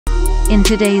In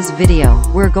today's video,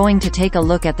 we're going to take a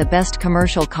look at the best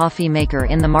commercial coffee maker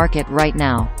in the market right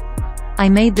now. I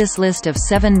made this list of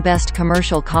 7 best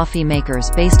commercial coffee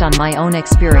makers based on my own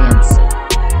experience.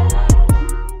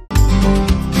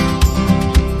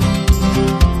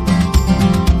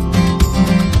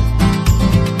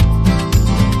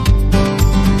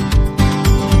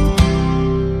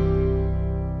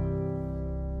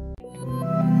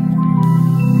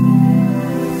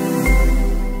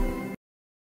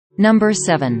 Number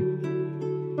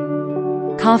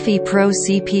 7. Coffee Pro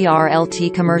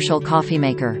CP-RLT Commercial Coffee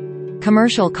Maker.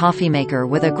 Commercial coffee maker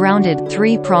with a grounded,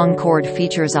 3-prong cord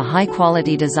features a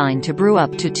high-quality design to brew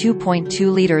up to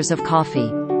 2.2 liters of coffee.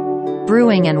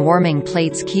 Brewing and warming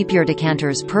plates keep your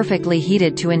decanters perfectly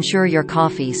heated to ensure your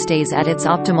coffee stays at its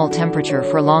optimal temperature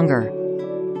for longer.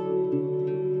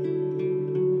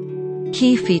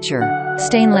 Key feature: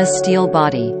 stainless steel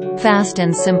body, fast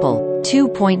and simple,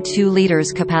 2.2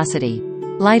 liters capacity.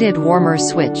 Lighted warmer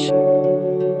switch.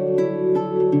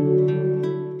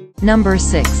 Number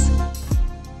 6.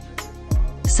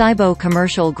 SYBO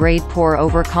Commercial Grade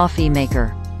Pour-Over Coffee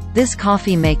Maker. This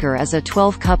coffee maker is a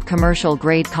 12-cup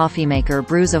commercial-grade coffee maker.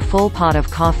 Brews a full pot of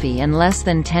coffee in less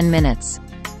than 10 minutes.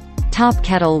 Top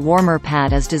kettle warmer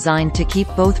pad is designed to keep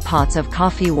both pots of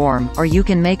coffee warm, or you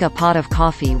can make a pot of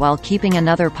coffee while keeping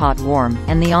another pot warm,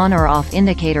 and the on or off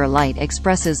indicator light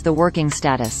expresses the working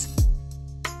status.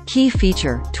 Key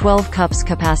feature: 12 cups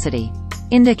capacity.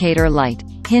 Indicator light,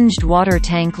 hinged water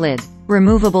tank lid,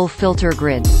 removable filter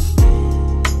grid.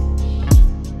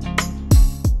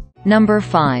 Number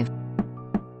 5.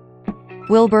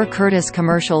 Wilbur Curtis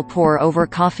Commercial Pour-Over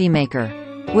Coffee Maker.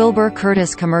 Wilbur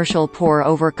Curtis Commercial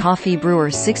Pour-Over Coffee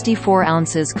Brewer, 64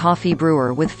 ounces coffee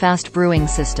brewer with fast brewing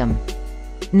system.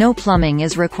 No plumbing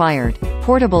is required.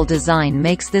 Portable design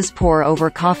makes this pour-over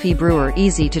coffee brewer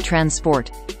easy to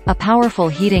transport. A powerful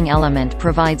heating element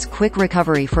provides quick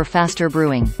recovery for faster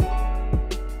brewing.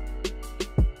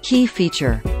 Key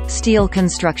feature: steel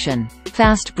construction,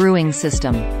 fast brewing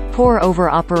system, pour-over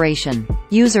operation,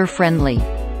 user-friendly.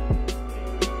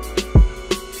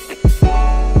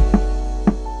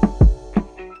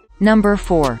 Number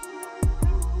 4.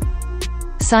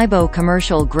 SYBO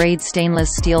Commercial Grade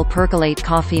Stainless Steel Percolate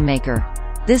Coffee Maker.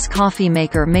 This coffee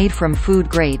maker, made from food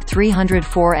grade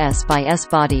 304S by S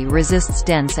body, resists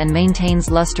dents and maintains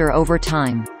luster over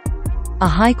time. A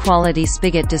high-quality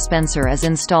spigot dispenser is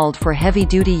installed for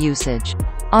heavy-duty usage.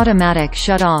 Automatic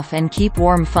shut-off and keep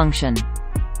warm function.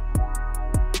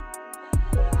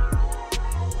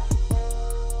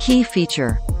 Key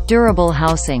feature: durable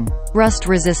housing,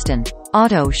 rust-resistant,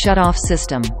 auto shut-off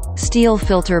system, steel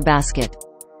filter basket.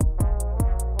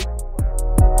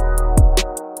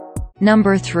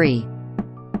 Number 3.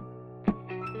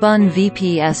 Bunn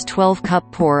VPS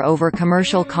 12-cup pour-over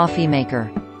commercial coffee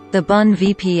maker. The Bunn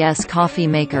VPS coffee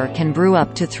maker can brew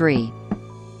up to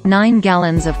 3.9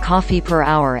 gallons of coffee per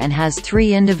hour and has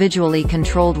 3 individually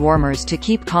controlled warmers to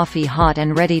keep coffee hot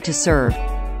and ready to serve.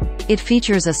 It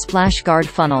features a splash guard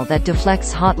funnel that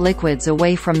deflects hot liquids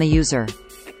away from the user.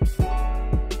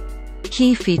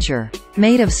 Key feature: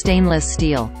 made of stainless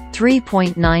steel,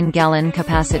 3.9 gallon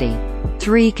capacity,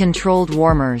 3 controlled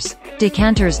warmers,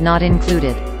 decanters not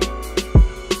included.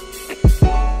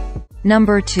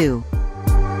 Number 2.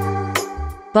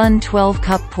 Bunn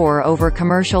 12-cup pour-over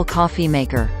commercial coffee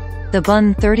maker. The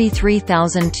Bunn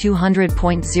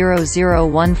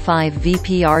 33200.0015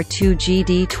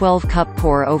 VPR2GD 12-cup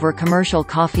pour-over commercial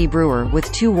coffee brewer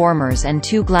with 2 warmers and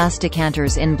 2 glass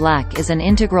decanters in black is an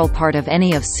integral part of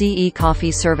any of CE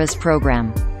Coffee service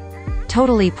program.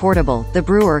 Totally portable, the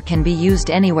brewer can be used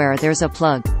anywhere there's a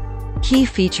plug. Key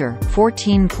feature: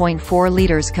 14.4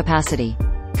 liters capacity.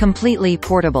 Completely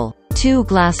portable. 2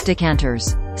 glass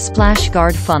decanters. Splash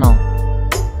guard funnel.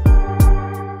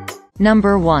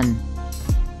 Number 1.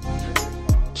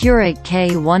 Keurig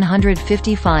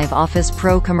K155 Office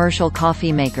Pro Commercial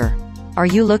Coffee Maker. Are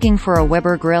you looking for a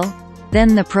Weber grill?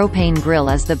 Then the propane grill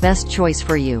is the best choice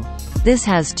for you. This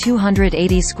has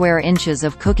 280 square inches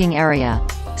of cooking area.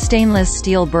 Stainless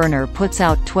steel burner puts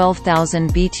out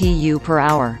 12,000 BTU per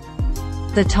hour.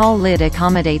 The tall lid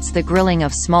accommodates the grilling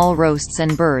of small roasts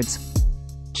and birds.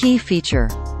 Key feature: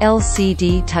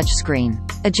 LCD touchscreen,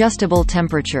 adjustable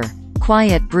temperature,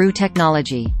 quiet brew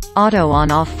technology, auto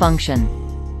on-off function.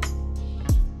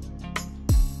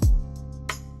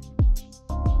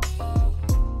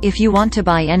 If you want to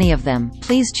buy any of them,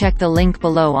 please check the link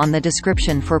below on the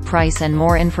description for price and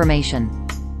more information.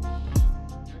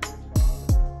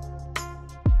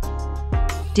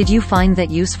 Did you find that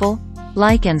useful?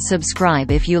 Like and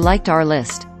subscribe if you liked our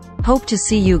list. Hope to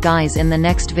see you guys in the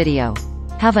next video.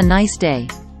 Have a nice day.